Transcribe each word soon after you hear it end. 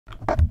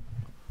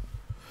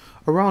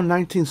Around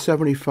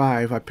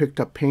 1975, I picked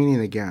up painting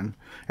again.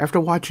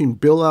 After watching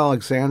Bill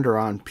Alexander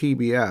on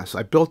PBS,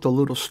 I built a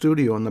little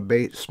studio in the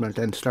basement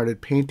and started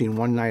painting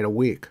one night a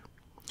week.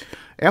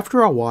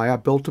 After a while, I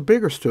built a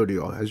bigger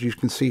studio, as you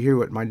can see here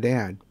with my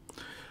dad.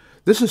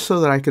 This is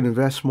so that I can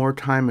invest more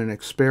time in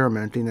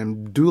experimenting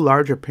and do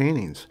larger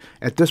paintings.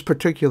 At this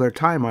particular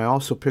time, I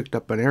also picked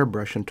up an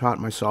airbrush and taught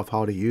myself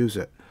how to use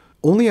it.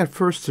 Only at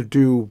first to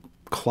do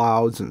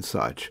clouds and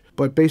such,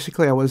 but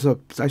basically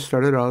I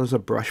started out as a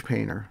brush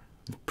painter.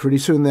 Pretty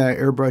soon that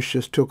airbrush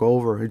just took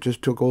over. It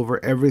just took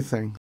over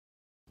everything.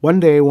 One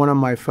day, one of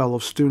my fellow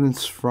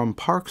students from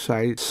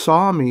Parkside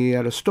saw me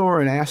at a store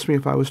and asked me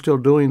if I was still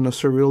doing the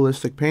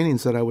surrealistic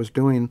paintings that I was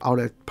doing out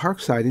at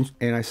Parkside,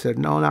 and I said,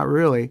 no, not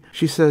really.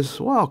 She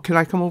says, well, can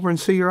I come over and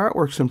see your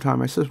artwork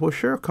sometime? I said, well,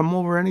 sure, come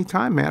over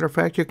anytime. Matter of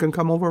fact, you can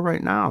come over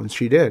right now. And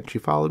she did. She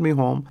followed me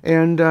home,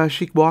 and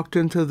she walked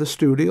into the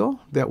studio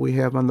that we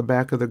have on the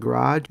back of the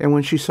garage, and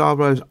when she saw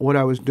what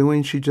I was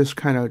doing, she just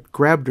kind of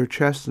grabbed her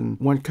chest and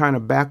went kind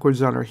of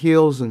backwards on her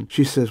heels, and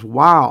she says,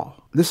 wow,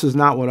 this is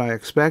not what I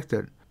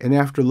expected. And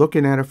after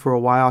looking at it for a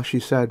while, she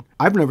said,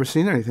 I've never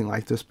seen anything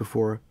like this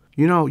before.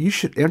 You know, you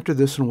should enter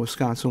this in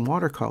Wisconsin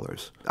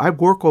watercolors. I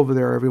work over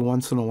there every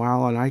once in a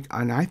while,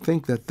 and I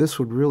think that this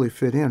would really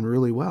fit in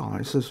really well. And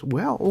I says,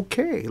 well,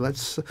 okay,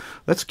 let's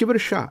give it a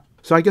shot.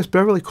 So I guess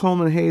Beverly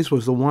Coleman Hayes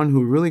was the one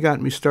who really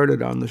got me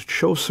started on the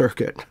show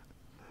circuit.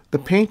 The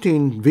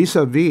painting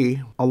Vis-a-Vis,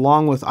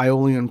 along with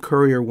Aeolian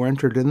Courier, were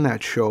entered in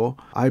that show.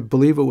 I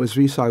believe it was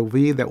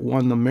Vis-a-Vis that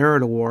won the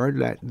Merit Award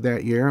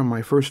that year, and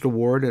my first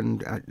award,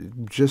 and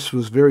it just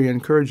was very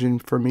encouraging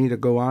for me to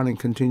go on and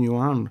continue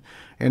on.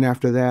 And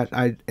after that,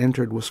 I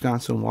entered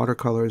Wisconsin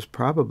watercolors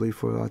probably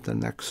for the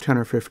next 10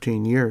 or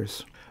 15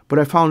 years. But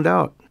I found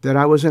out that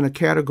I was in a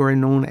category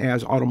known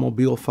as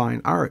automobile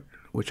fine art,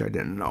 which I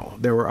didn't know.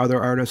 There were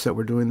other artists that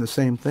were doing the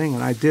same thing,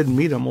 and I did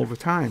meet them over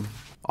time.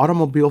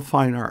 Automobile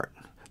fine art.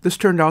 This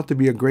turned out to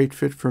be a great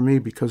fit for me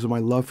because of my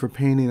love for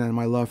painting and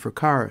my love for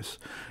cars.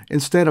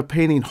 Instead of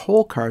painting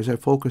whole cars, I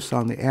focused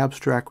on the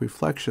abstract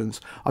reflections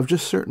of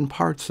just certain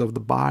parts of the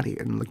body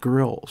and the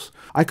grills.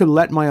 I could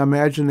let my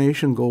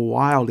imagination go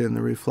wild in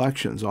the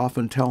reflections,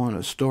 often telling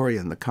a story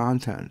in the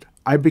content.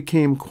 I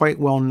became quite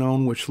well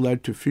known, which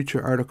led to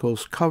future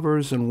articles,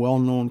 covers, and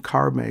well-known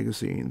car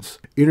magazines,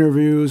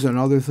 interviews, and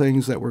other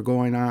things that were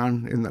going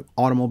on in the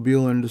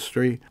automobile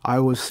industry. I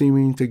was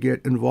seeming to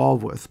get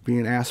involved with,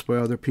 being asked by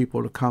other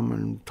people to come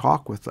and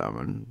talk with them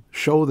and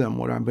show them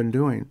what I've been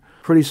doing.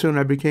 Pretty soon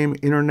I became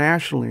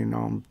internationally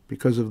known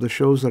because of the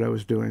shows that I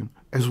was doing,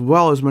 as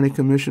well as many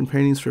commission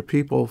paintings for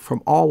people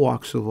from all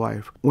walks of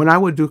life. When I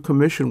would do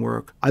commission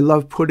work, I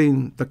loved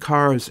putting the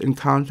cars in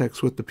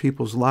context with the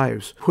people's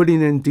lives,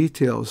 putting in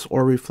details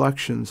or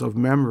reflections of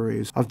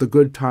memories of the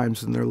good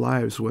times in their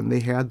lives when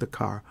they had the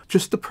car,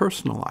 just to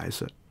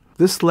personalize it.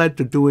 This led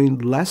to doing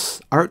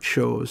less art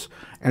shows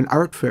and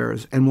art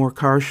fairs and more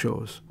car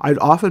shows. I'd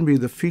often be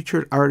the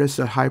featured artist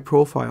at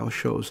high-profile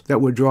shows that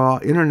would draw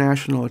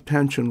international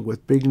attention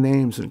with big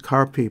names and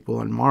car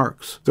people and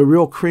marques, the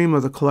real cream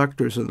of the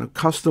collectors and the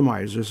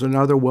customizers and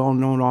other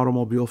well-known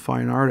automobile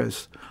fine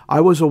artists.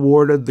 I was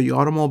awarded the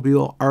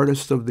Automobile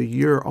Artist of the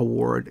Year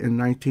Award in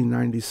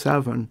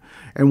 1997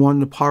 and won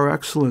the Par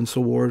Excellence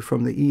Award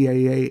from the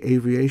EAA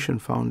Aviation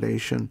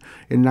Foundation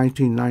in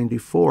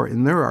 1994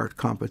 in their art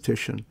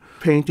competition.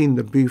 Painting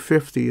the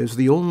B-50 is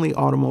the only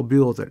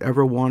automobile that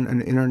ever won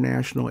an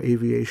international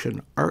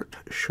aviation art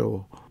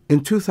show.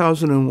 In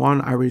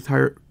 2001, I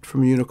retired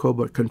from Unico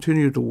but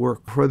continued to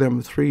work for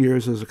them 3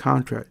 years as a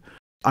contract.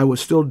 I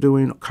was still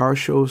doing car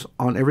shows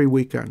on every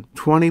weekend.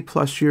 20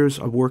 plus years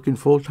of working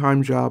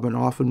full-time job and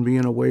often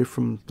being away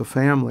from the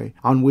family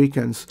on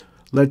weekends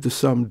led to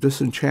some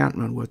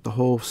disenchantment with the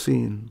whole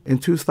scene. In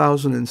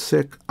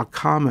 2006, a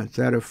comment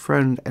that a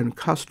friend and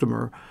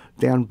customer,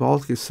 Dan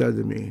Balke, said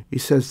to me, he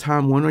says,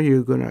 Tom, when are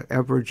you going to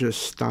ever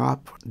just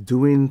stop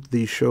doing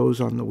these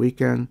shows on the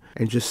weekend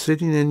and just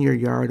sitting in your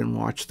yard and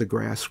watch the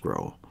grass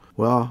grow?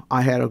 Well,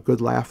 I had a good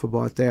laugh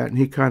about that, and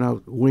he kind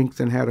of winked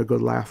and had a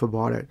good laugh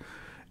about it.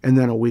 And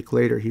then a week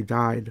later, he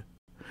died.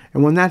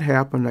 And when that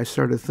happened, I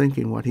started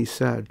thinking what he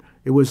said.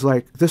 It was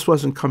like this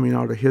wasn't coming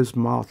out of his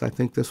mouth. I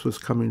think this was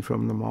coming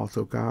from the mouth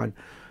of God,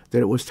 that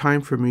it was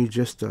time for me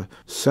just to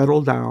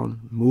settle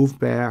down, move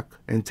back,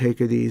 and take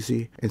it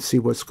easy and see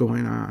what's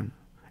going on.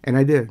 And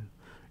I did.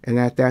 And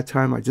at that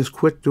time, I just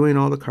quit doing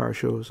all the car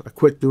shows. I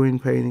quit doing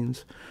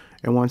paintings.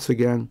 And once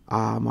again,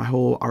 my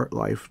whole art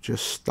life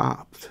just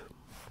stopped.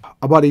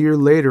 About a year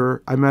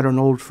later, I met an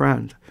old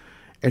friend.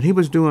 And he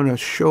was doing a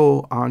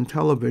show on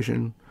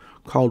television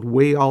called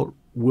Way Out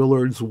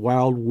Willard's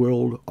Wild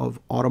World of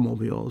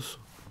Automobiles,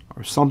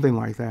 or something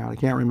like that. I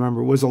can't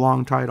remember. It was a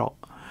long title.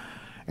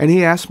 And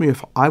he asked me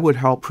if I would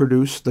help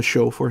produce the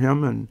show for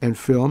him and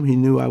film. He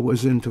knew I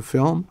was into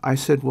film. I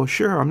said, well,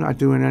 sure, I'm not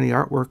doing any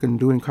artwork and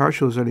doing car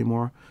shows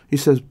anymore. He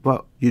says,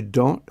 but you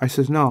don't? I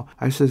says, no.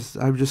 I says,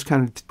 I'm just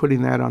kind of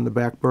putting that on the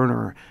back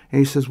burner. And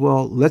he says,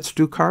 well, let's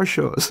do car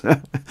shows.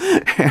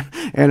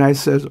 And I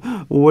says,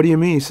 well, what do you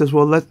mean? He says,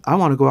 well, I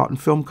want to go out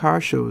and film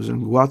car shows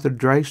and go out to the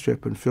drag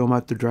strip and film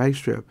at the drag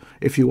strip.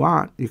 If you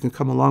want, you can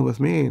come along with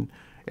me.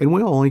 And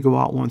we'll only go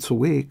out once a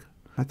week.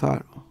 I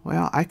thought,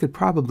 well, I could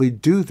probably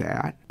do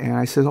that. And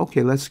I said,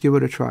 okay, let's give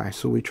it a try.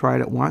 So we tried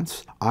it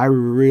once. I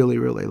really,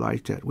 really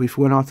liked it. We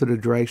went out to the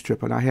drag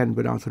strip, and I hadn't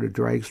been out to the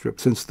drag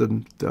strip since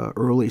the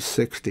early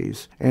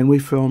 60s. And we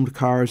filmed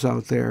cars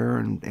out there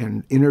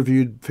and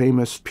interviewed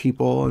famous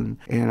people.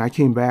 And I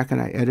came back and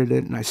I edited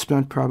it, and I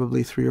spent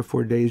probably 3 or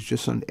 4 days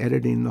just on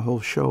editing the whole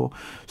show,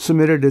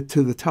 submitted it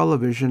to the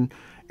television,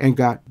 and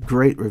got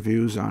great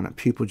reviews on it.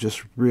 People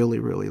just really,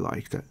 really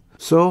liked it.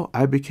 So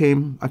I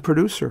became a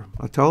producer,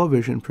 a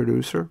television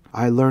producer.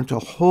 I learned a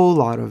whole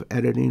lot of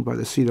editing by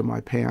the seat of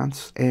my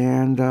pants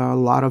and a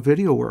lot of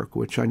video work,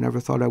 which I never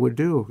thought I would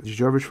do. Did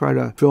you ever try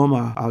to film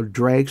a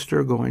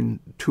dragster going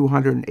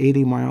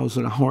 280 miles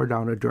an hour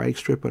down a drag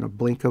strip in a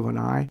blink of an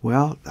eye?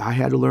 Well, I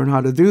had to learn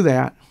how to do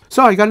that.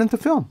 So I got into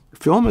film.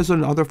 Film is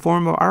another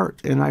form of art,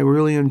 and I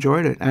really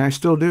enjoyed it, and I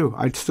still do.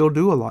 I still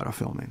do a lot of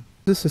filming.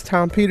 This is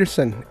Tom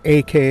Petersen,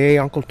 a.k.a.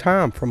 Uncle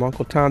Tom from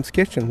Uncle Tom's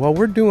Kitchen. Well,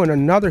 we're doing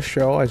another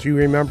show. As you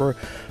remember,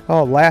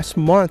 last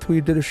month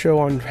we did a show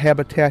on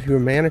Habitat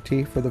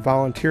Humanity for the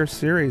volunteer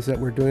series that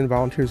we're doing,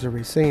 Volunteers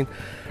Every Scene.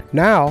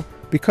 Now,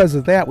 because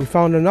of that, we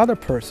found another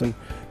person.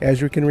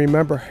 As you can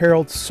remember,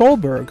 Harold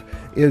Solberg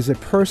is a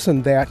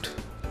person that,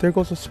 there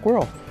goes a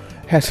squirrel,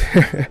 is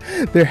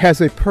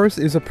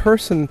a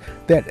person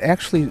that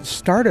actually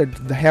started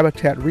the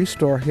Habitat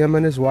Restore, him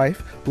and his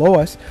wife,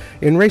 Lois,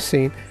 in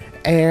Racine.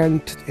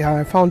 And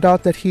I found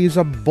out that he's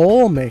a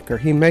bowl maker.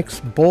 He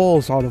makes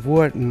bowls out of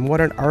wood, and what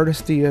an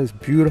artist he is.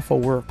 Beautiful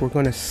work. We're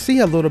going to see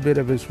a little bit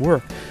of his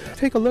work.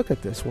 Take a look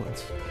at this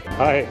once.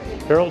 Hi,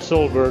 Harold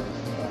Solberg,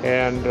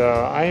 and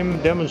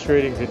I'm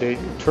demonstrating today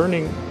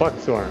turning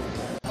buckthorn.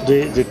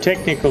 The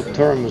technical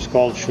term is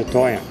called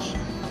chatoyance.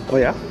 Oh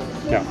yeah?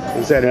 Yeah.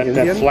 Is that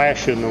Indian? That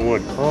flash in the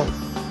wood.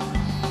 Oh.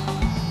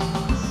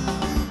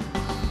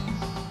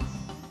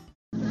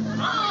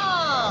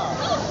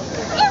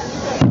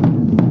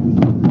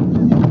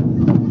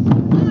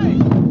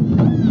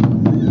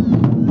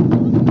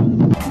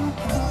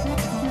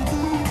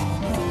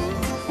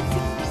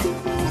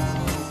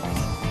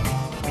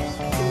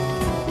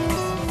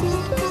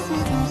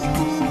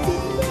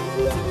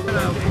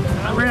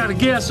 I ran out of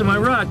gas in my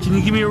rod. Can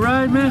you give me a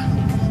ride, man?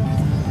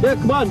 Yeah,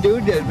 come on,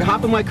 dude.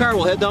 Hop in my car.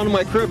 We'll head down to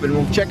my crib and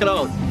we'll check it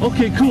out.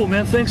 Okay, cool,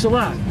 man. Thanks a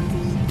lot.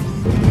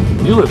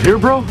 You live here,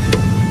 bro?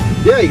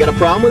 Yeah, you got a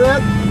problem with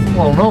that?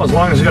 Well, no, as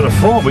long as you got a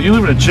phone. But you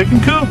live in a chicken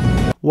coop?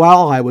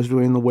 While I was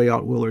doing the Way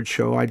Out Willard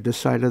show, I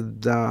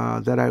decided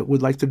that I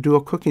would like to do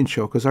a cooking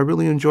show because I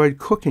really enjoyed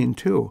cooking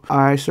too.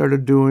 I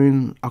started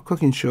doing a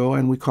cooking show,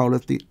 and we called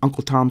it the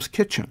Uncle Tom's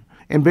Kitchen.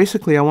 And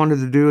basically, I wanted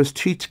to do is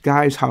teach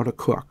guys how to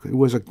cook. It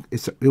was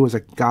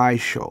a guy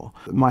show.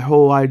 My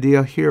whole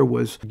idea here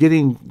was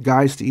getting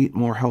guys to eat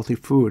more healthy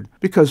food,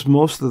 because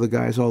most of the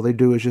guys, all they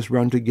do is just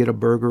run to get a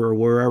burger or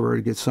wherever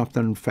to get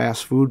something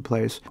fast food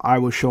place. I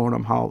was showing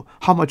them how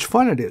much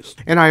fun it is,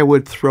 and I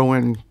would throw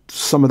in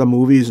some of the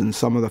movies and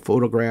some of the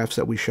photographs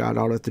that we shot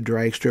out at the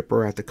drag strip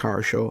or at the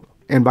car show.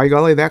 And by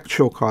golly, that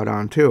show caught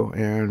on too,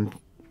 and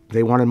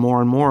they wanted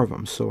more and more of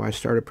them, so I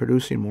started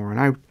producing more. And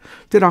I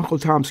did Uncle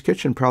Tom's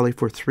Kitchen probably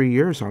for 3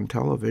 years on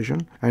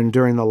television. And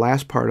during the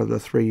last part of the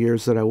 3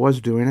 years that I was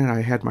doing it,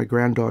 I had my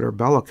granddaughter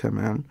Bella come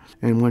in.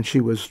 And when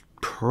she was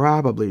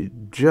probably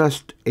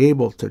just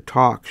able to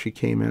talk, she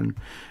came in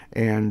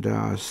and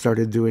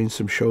started doing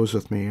some shows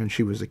with me, and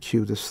she was the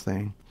cutest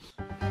thing.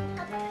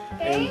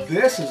 And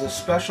this is a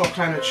special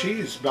kind of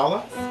cheese,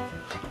 Bella.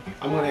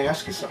 I'm going to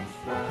ask you something.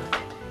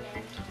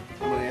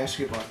 I'm going to ask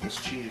you about this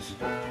cheese.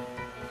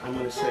 I'm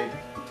going to say,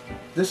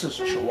 this is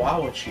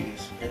Chihuahua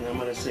cheese. And I'm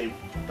going to say,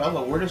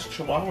 Bella, where does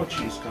Chihuahua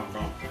cheese come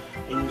from?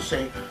 And you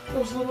say,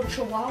 those little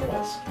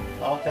Chihuahuas.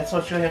 Oh, that's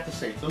what you have to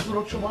say. Those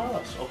little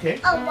Chihuahuas, okay?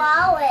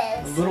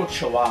 Chihuahuas. Little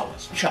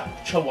Chihuahuas.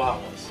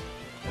 Chihuahuas.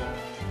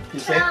 You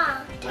say?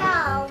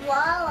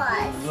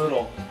 Chihuahuas.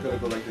 Little. Gotta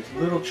go like this.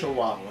 Little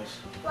Chihuahuas.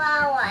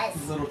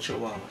 Chihuahuas. Little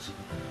Chihuahuas.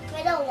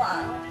 Little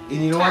one.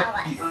 And you know what,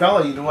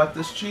 Bella, you know what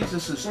this cheese?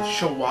 This is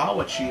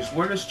Chihuahua cheese.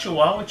 Where does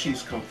Chihuahua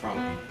cheese come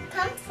from?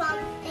 Comes from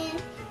in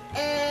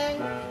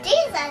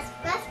Jesus.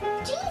 That's from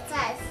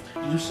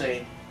Jesus. You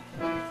say,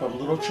 from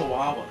little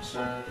Chihuahuas.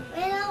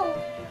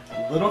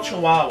 Little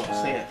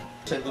Chihuahuas, say it.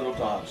 Say little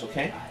dogs,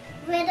 okay?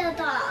 little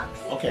dogs.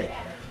 Okay,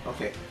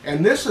 okay.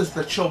 And this is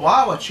the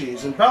Chihuahua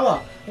cheese. And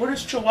Bella, where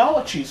does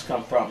Chihuahua cheese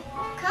come from?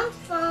 Comes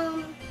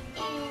from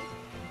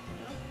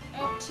I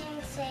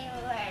can't say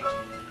a word.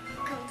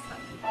 Comes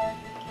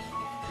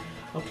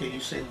from. Okay, you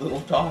say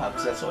little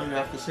dogs. That's all you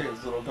have to say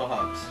is little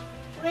dogs.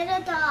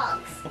 Little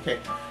dogs. Okay.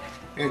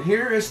 And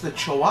here is the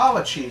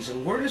Chihuahua cheese.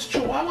 And where does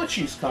Chihuahua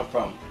cheese come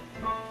from?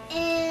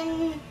 In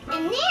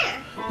in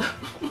there.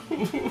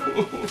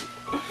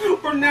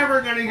 We're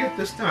never going to get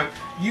this done.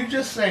 You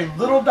just say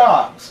little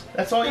dogs.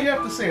 That's all you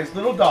have to say is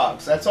little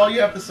dogs. That's all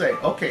you have to say.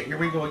 Okay, here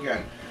we go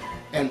again.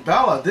 And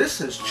Bella, this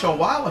is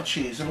Chihuahua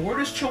cheese. And where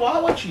does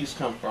Chihuahua cheese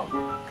come from?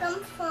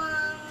 Come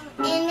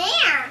from in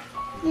there.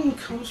 It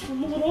comes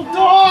from little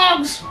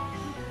dogs.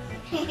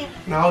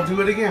 Now I'll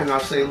do it again. I'll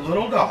say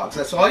little dogs.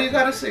 That's all you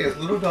got to say is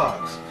little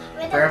dogs.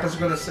 Grandpa's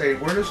going to say,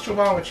 where does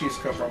Chihuahua cheese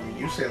come from? And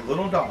you say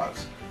little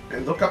dogs.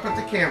 And look up at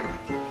the camera.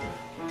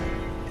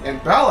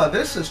 And Bella,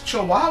 this is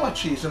Chihuahua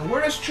cheese. And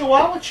where does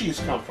Chihuahua cheese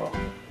come from?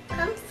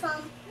 Come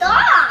from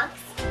dogs.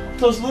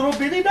 Those little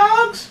bitty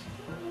dogs?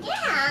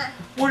 Yeah.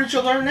 Where did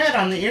you learn that?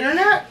 On the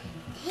internet?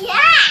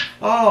 Yeah.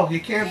 Oh, you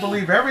can't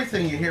believe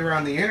everything you hear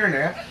on the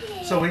internet.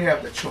 So we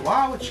have the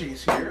Chihuahua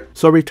cheese here.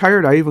 So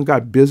retired, I even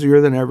got busier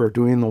than ever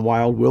doing the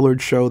Wild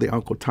Willard show, the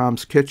Uncle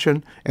Tom's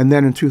Kitchen. And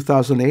then in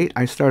 2008,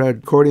 I started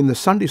recording the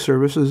Sunday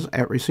services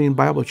at Racine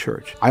Bible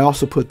Church. I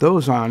also put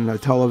those on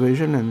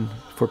television and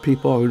for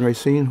people in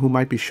Racine who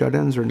might be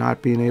shut-ins or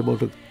not being able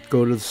to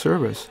go to the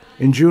service.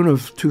 In June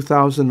of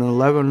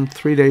 2011,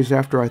 3 days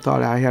after I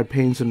thought I had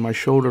pains in my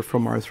shoulder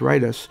from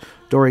arthritis,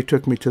 Dory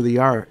took me to the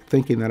ER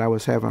thinking that I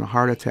was having a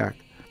heart attack.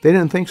 They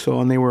didn't think so,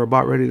 and they were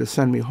about ready to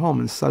send me home,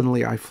 and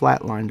suddenly I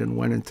flatlined and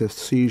went into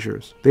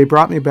seizures. They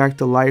brought me back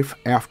to life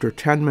after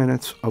 10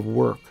 minutes of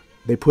work.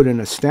 They put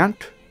in a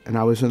stent, and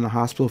I was in the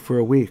hospital for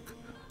a week.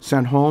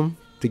 Sent home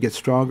to get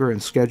stronger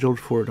and scheduled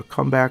for to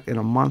come back in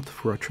a month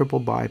for a triple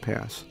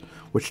bypass,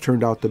 which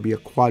turned out to be a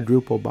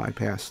quadruple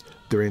bypass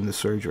during the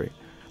surgery.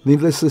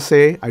 Needless to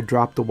say, I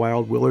dropped the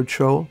Wild Willard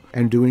show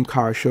and doing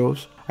car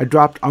shows. I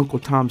dropped Uncle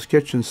Tom's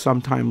Kitchen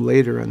sometime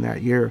later in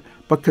that year,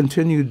 but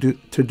continued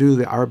to do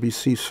the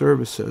RBC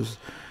services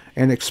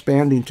and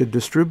expanding to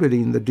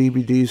distributing the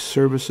DVD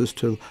services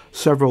to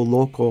several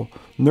local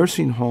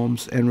nursing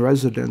homes and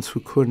residents who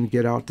couldn't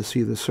get out to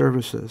see the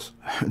services.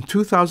 In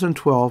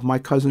 2012, my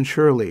cousin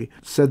Shirley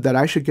said that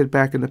I should get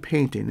back into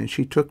painting, and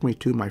she took me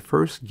to my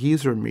first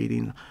geezer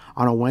meeting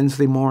on a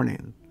Wednesday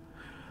morning.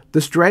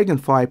 This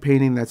dragonfly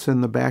painting that's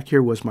in the back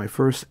here was my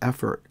first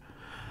effort.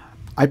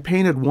 I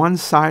painted one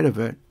side of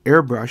it,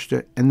 airbrushed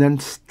it, and then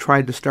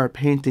tried to start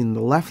painting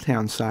the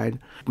left-hand side.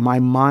 My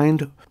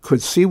mind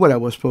could see what I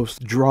was supposed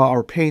to draw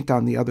or paint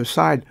on the other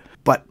side,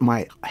 but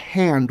my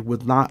hand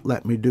would not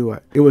let me do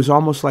it. It was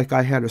almost like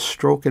I had a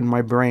stroke in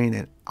my brain,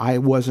 and I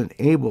wasn't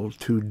able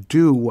to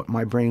do what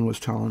my brain was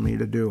telling me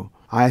to do.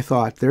 I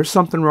thought, there's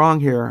something wrong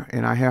here,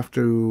 and I have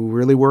to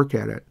really work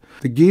at it.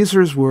 The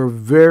geezers were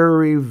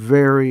very,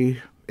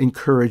 very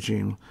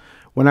encouraging.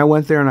 When I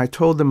went there and I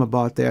told them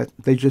about that,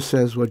 they just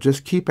says, well,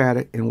 just keep at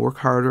it and work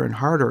harder and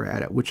harder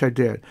at it, which I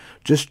did.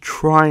 Just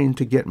trying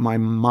to get my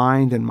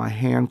mind and my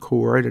hand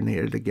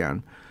coordinated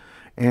again.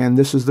 And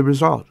this is the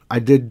result. I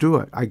did do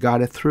it. I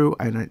got it through,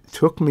 and it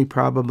took me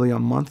probably a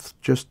month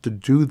just to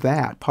do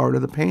that part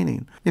of the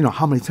painting. You know,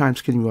 how many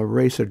times can you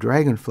erase a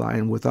dragonfly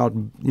and without,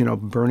 you know,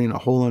 burning a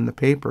hole in the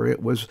paper?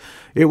 It was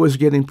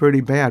getting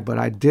pretty bad, but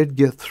I did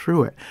get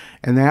through it.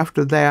 And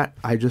after that,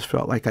 I just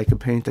felt like I could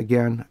paint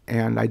again,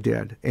 and I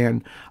did.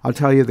 And I'll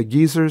tell you, the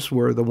geezers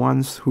were the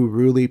ones who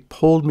really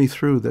pulled me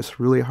through this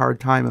really hard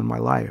time in my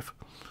life.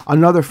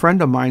 Another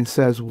friend of mine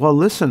says, well,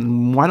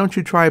 listen, why don't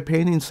you try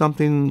painting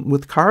something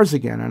with cars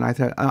again? And I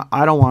thought,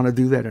 I don't want to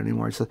do that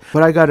anymore. He said,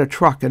 but I got a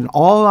truck, and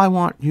all I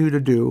want you to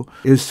do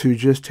is to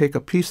just take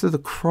a piece of the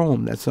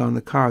chrome that's on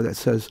the car that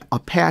says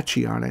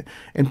Apache on it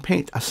and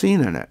paint a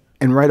scene in it.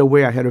 And right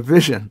away I had a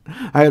vision.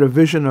 I had a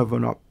vision of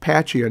an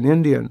Apache, an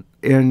Indian,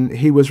 and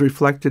he was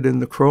reflected in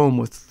the chrome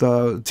with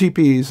the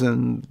teepees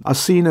and a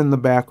scene in the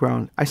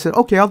background. I said,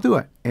 okay, I'll do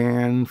it.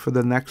 And for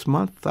the next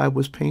month, I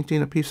was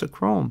painting a piece of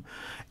chrome,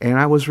 and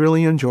I was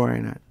really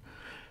enjoying it.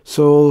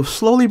 So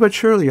slowly but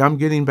surely, I'm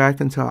getting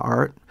back into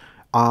art.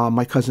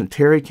 My cousin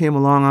Terry came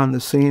along on the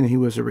scene. He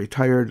was a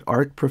retired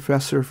art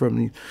professor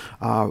from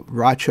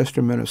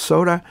Rochester,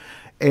 Minnesota.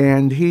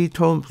 And he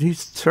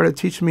started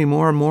teaching me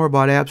more and more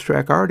about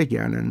abstract art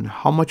again and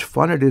how much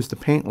fun it is to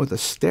paint with a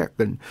stick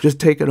and just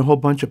taking a whole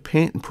bunch of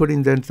paint and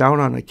putting it down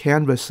on a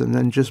canvas and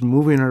then just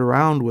moving it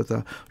around with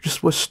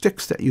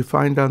sticks that you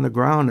find on the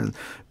ground and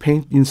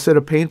paint instead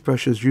of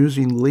paintbrushes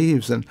using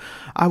leaves. And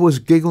I was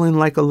giggling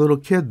like a little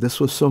kid. This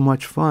was so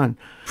much fun.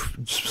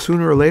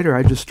 Sooner or later,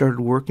 I just started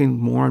working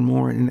more and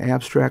more in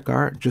abstract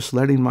art, just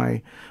letting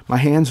my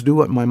hands do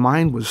what my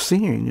mind was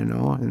seeing, you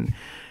know.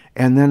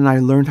 And then I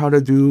learned how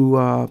to do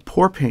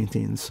pour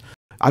paintings.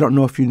 I don't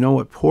know if you know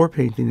what pour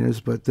painting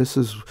is, but this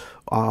is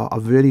a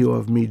video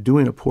of me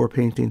doing a pour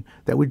painting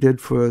that we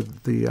did for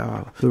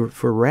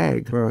for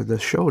RAG, for the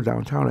show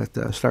downtown at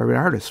the Starving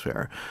Artists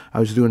Fair. I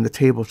was doing the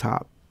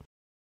tabletop.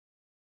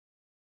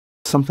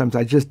 sometimes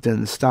I just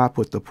didn't stop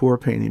with the pour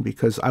painting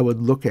because I would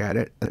look at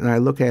it and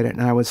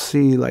I would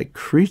see like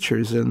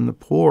creatures in the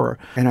pour.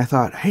 And I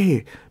thought,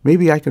 hey,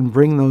 maybe I can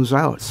bring those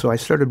out. So I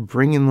started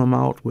bringing them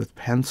out with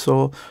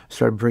pencil,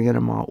 started bringing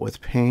them out with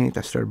paint,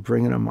 I started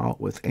bringing them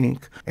out with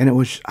ink. And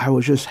I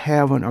was just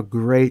having a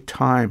great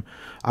time.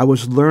 I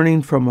was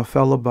learning from a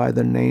fellow by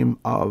the name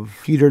of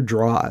Peter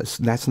Draws.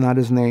 That's not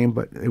his name,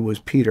 but it was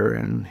Peter,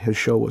 and his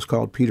show was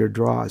called Peter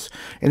Draws.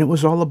 And it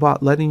was all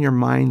about letting your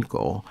mind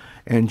go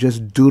and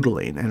just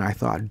doodling. And I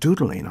thought,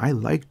 doodling, I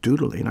like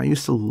doodling. I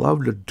used to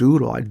love to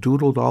doodle. I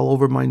doodled all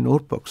over my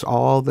notebooks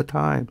all the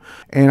time.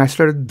 And I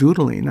started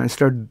doodling. I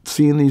started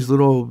seeing these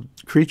little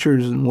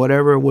creatures and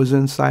whatever was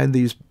inside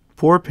these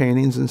pour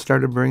paintings and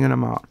started bringing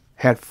them out.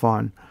 Had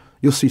fun.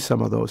 You'll see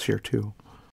some of those here too.